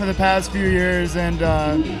with them for the past few years, and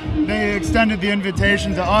they extended the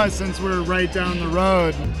invitation to us since we're right down the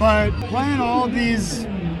road. But playing all these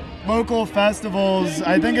local festivals,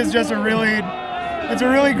 I think it's just a really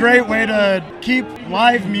great way to keep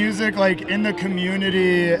live music like in the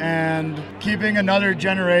community and keeping another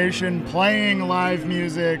generation playing live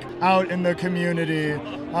music out in the community.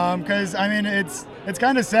 Because I mean, it's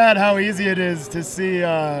kind of sad how easy it is to see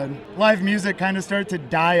live music kind of start to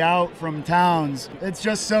die out from towns. It's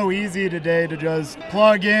just so easy today to just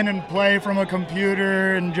plug in and play from a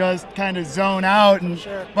computer and just kind of zone out,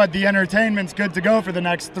 but the entertainment's good to go for the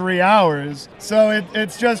next 3 hours. So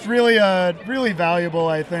it's just really valuable,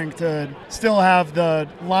 I think, to still have the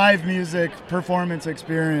live music performance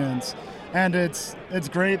experience. And it's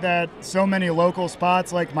great that so many local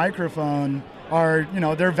spots like Microphone are,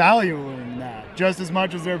 they're valuing that just as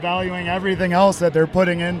much as they're valuing everything else that they're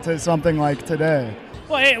putting into something like today.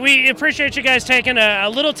 Well, hey, we appreciate you guys taking a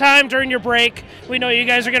little time during your break. We know you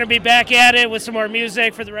guys are going to be back at it with some more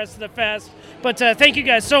music for the rest of the fest. But thank you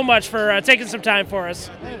guys so much for taking some time for us.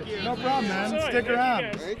 No problem, man. Stick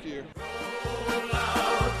around. Thank you.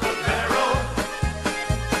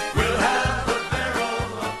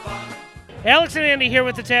 Alex and Andy here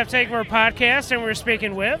with the Tap Takeover podcast, and we're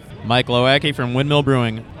speaking with Mike Lowacki from Windmill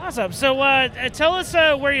Brewing. Awesome. So tell us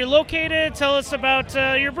where you're located. Tell us about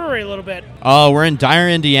your brewery a little bit. We're in Dyer,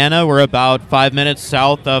 Indiana. We're about 5 minutes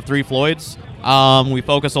south of Three Floyds. We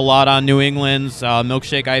focus a lot on New England's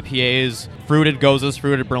milkshake IPAs, fruited Gozas,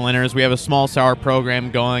 fruited Berliners. We have a small sour program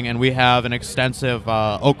going, and we have an extensive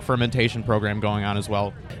oak fermentation program going on as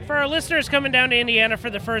well. For our listeners coming down to Indiana for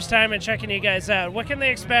the first time and checking you guys out, what can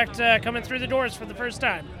they expect coming through the doors for the first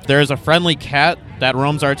time? There's a friendly cat that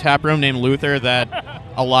roams our tap room named Luther that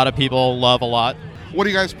a lot of people love a lot. What are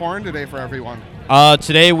you guys pouring today for everyone?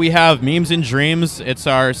 Today we have Memes and Dreams. It's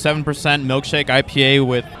our 7% milkshake IPA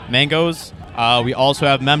with mangoes. We also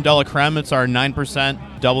have Mem de la Creme. It's our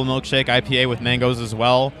 9% double milkshake IPA with mangoes as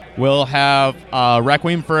well. We'll have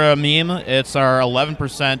Requiem for a Meme. It's our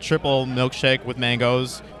 11% triple milkshake with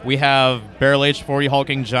mangoes. We have Barrel Aged 40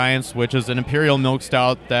 Hulking Giants, which is an imperial milk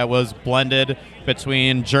stout that was blended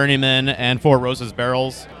between Journeyman and Four Roses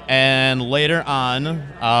barrels. And later on,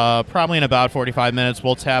 probably in about 45 minutes,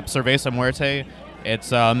 we'll tap Cerveza Muerte.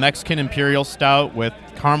 It's a Mexican Imperial Stout with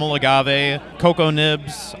caramel agave, cocoa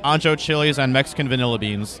nibs, ancho chilies, and Mexican vanilla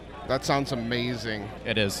beans. That sounds amazing.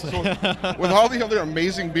 It is. So, with all the other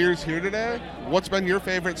amazing beers here today, what's been your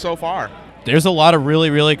favorite so far? There's a lot of really,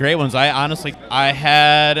 really great ones. I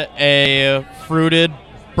had a fruited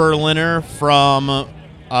Berliner from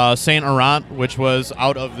Saint Laurent, which was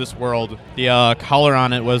out of this world. The color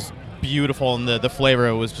on it was beautiful, and the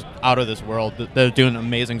flavor was just out of this world. They're doing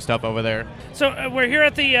amazing stuff over there. So we're here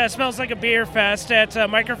at the Smells Like a Beer Fest at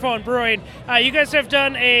Microphone Brewing. You guys have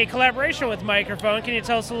done a collaboration with Microphone. Can you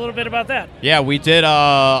tell us a little bit about that? Yeah, we did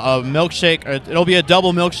a milkshake. It'll be a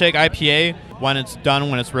double milkshake IPA when it's done,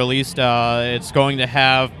 when it's released. It's going to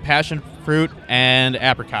have passion fruit and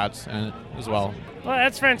apricots in it as well. Well,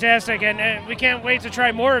 that's fantastic, and we can't wait to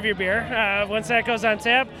try more of your beer once that goes on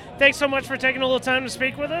tap. Thanks so much for taking a little time to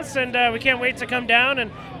speak with us, and we can't wait to come down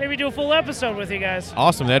and maybe do a full episode with you guys.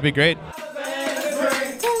 Awesome, that'd be great.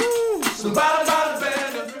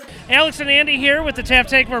 Alex and Andy here with the Tap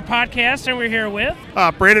Takeover podcast, and we're here with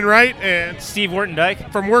Brandon Wright and Steve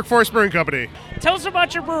Wortendike from Workforce Brewing Company. Tell us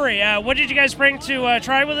about your brewery. What did you guys bring to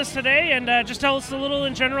try with us today, and just tell us a little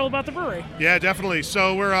in general about the brewery. Yeah, definitely.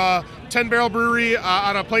 So we're a 10-barrel brewery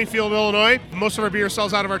out of Plainfield, Illinois. Most of our beer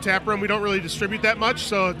sells out of our tap room. We don't really distribute that much,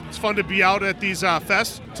 so it's fun to be out at these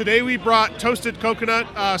fests. Today we brought Toasted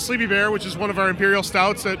Coconut Sleepy Bear, which is one of our imperial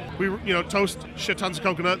stouts that we toast shit tons of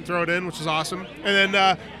coconut and throw it in, which is awesome. And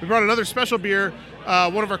then we brought another special beer.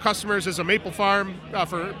 One of our customers is a maple farm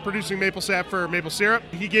for producing maple sap for maple syrup.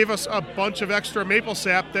 He gave us a bunch of extra maple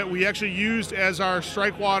sap that we actually used as our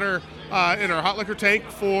strike water in our hot liquor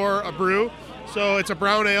tank for a brew. So it's a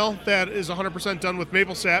brown ale that is 100% done with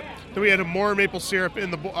maple sap. Then we added more maple syrup in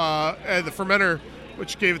the fermenter,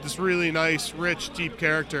 which gave it this really nice, rich, deep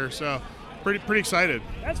character. So pretty excited.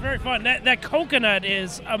 That's very fun. That coconut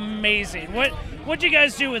is amazing. What'd you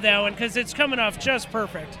guys do with that one? Because it's coming off just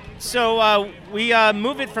perfect. So we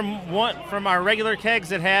move it from our regular kegs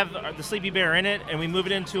that have the Sleepy Bear in it, and we move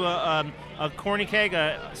it into a corny keg,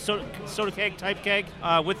 a soda keg type keg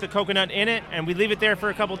with the coconut in it, and we leave it there for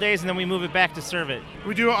a couple days, and then we move it back to serve it.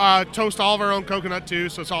 We do toast all of our own coconut too,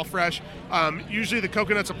 so it's all fresh. Usually the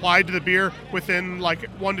coconut's applied to the beer within like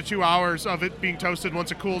 1 to 2 hours of it being toasted.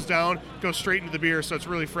 Once it cools down, it goes straight into the beer, so it's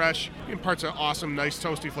really fresh. Imparts an awesome, nice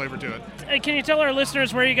toasty flavor to it. Can you tell our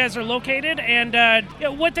listeners where you guys are located and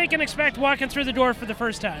what they can expect walking through the door for the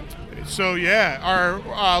first time? So yeah,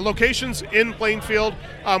 our location's in Plainfield.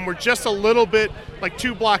 We're just a little bit like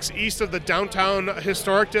 2 blocks east of the downtown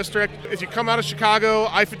historic district. If you come out of Chicago,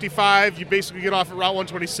 I-55, you basically get off at Route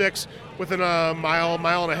 126 within a mile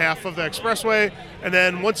and a half of the expressway. And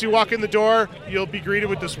then once you walk in the door, you'll be greeted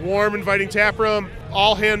with this warm, inviting tap room,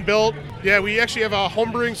 all hand-built. Yeah, we actually have a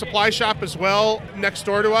homebrewing supply shop as well next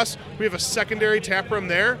door to us. We have a secondary tap room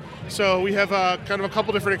there. So we have kind of a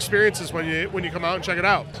couple different experiences when you come out and check it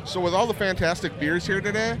out. So with all the fantastic beers here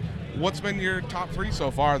today, what's been your top 3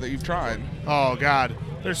 so far that you've tried? Oh, God.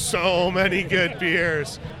 There's so many good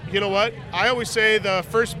beers. You know what? I always say the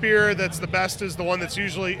first beer that's the best is the one that's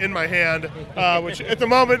usually in my hand, which at the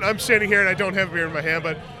moment I'm standing here and I don't have a beer in my hand,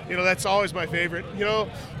 but, that's always my favorite.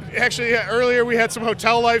 Actually, earlier we had some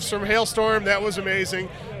Hotel Lives from Hailstorm. That was amazing.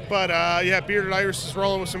 But, Bearded Iris is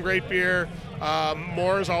rolling with some great beer.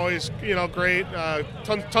 More is always, great.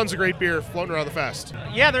 Tons of great beer floating around the fest.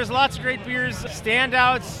 Yeah, there's lots of great beers.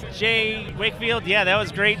 Standouts, Jay Wakefield. Yeah, that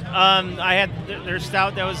was great. I had their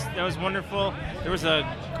stout. That was wonderful. There was a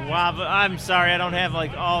guava. I'm sorry, I don't have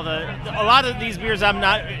a lot of these beers I'm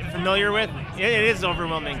not familiar with. It is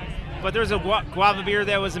overwhelming. But there was a guava beer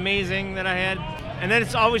that was amazing that I had. And then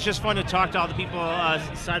it's always just fun to talk to all the people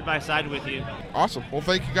side by side with you. Awesome. Well,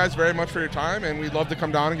 thank you guys very much for your time, and we'd love to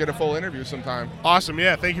come down and get a full interview sometime. Awesome.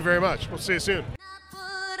 Yeah, thank you very much. We'll see you soon.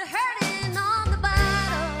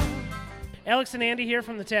 Alex and Andy here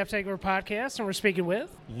from the Tap Takeover podcast, and we're speaking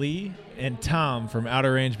with Lee and Tom from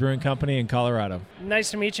Outer Range Brewing Company in Colorado.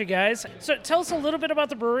 Nice to meet you guys. So tell us a little bit about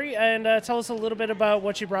the brewery, and tell us a little bit about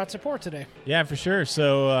what you brought to support today. Yeah, for sure.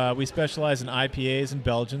 So we specialize in IPAs and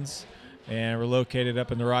Belgians, and we're located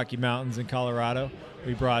up in the Rocky Mountains in Colorado.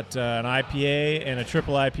 We brought an IPA and a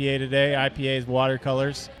triple IPA today. IPA is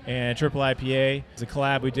Watercolors, and triple IPA is a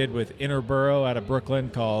collab we did with Interboro out of Brooklyn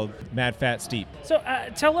called Mad Fat Steep. So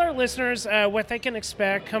tell our listeners what they can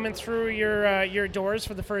expect coming through your doors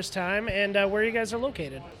for the first time, and where you guys are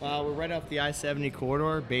located. We're right off the I-70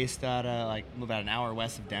 corridor, based out about an hour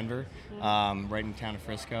west of Denver, right in town of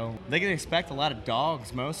Frisco. They can expect a lot of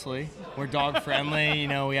dogs, mostly. We're dog friendly.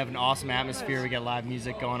 We have an awesome atmosphere. We got live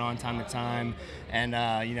music going on time to time, and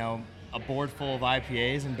a board full of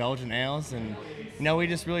IPAs and Belgian ales, and we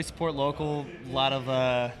just really support local. A lot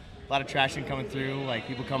of traction coming through, like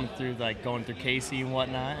people coming through, like going through Casey and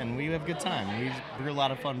whatnot, and we have a good time. We brew a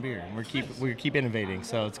lot of fun beer, and we keep innovating,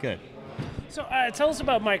 so it's good. So tell us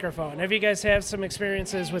about Microphone. Have you guys have some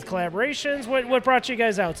experiences with collaborations? What brought you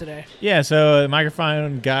guys out today? Yeah, so the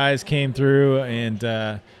Microphone guys came through and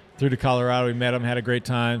through to Colorado. We met them, had a great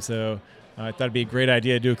time. So I thought it'd be a great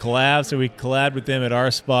idea to do a collab. So we collabed with them at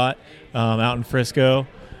our spot out in Frisco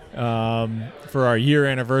for our year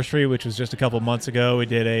anniversary, which was just a couple months ago. We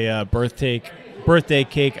did a birthday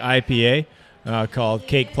cake IPA called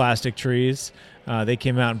Cake Plastic Trees. They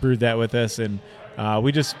came out and brewed that with us, and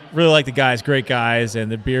we just really like the guys, great guys,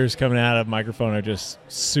 and the beers coming out of Microphone are just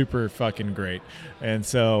super fucking great. And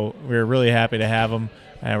so we're really happy to have them,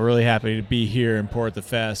 and we're really happy to be here and pour at the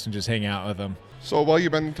fest and just hang out with them. So while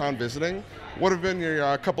you've been in town visiting, what have been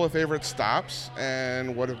your couple of favorite stops,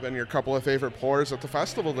 and what have been your couple of favorite pours at the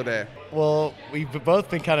festival today? Well, we've both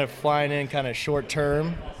been kind of flying in kind of short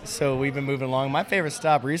term, so we've been moving along. My favorite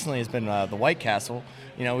stop recently has been the White Castle.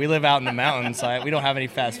 We live out in the mountains, so we don't have any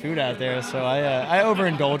fast food out there, so I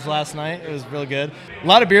overindulged last night. It was real good. A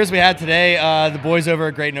lot of beers we had today. The boys over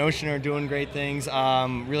at Great Notion are doing great things.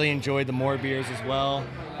 Really enjoyed the more beers as well.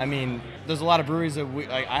 I mean, there's a lot of breweries that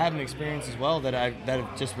I haven't experienced as well that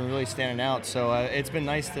have just been really standing out. So it's been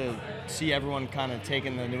nice to see everyone kind of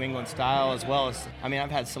taking the New England style as well as. I mean,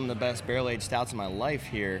 I've had some of the best barrel-aged stouts in my life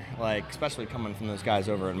here, especially coming from those guys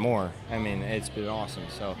over at Moore. I mean, it's been awesome.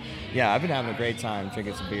 So yeah, I've been having a great time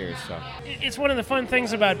drinking some beers. So it's one of the fun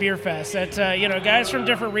things about Beer Fest that guys from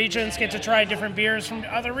different regions get to try different beers from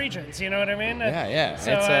other regions. You know what I mean? Yeah.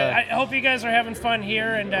 So I hope you guys are having fun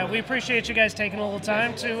here, and we appreciate you guys taking a little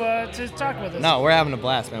time to talk with us. No, we're having a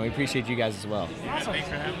blast, man. We appreciate you guys as well. Awesome. Thanks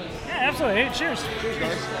for having us. Yeah, absolutely. Hey, cheers. Cheers,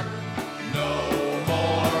 guys.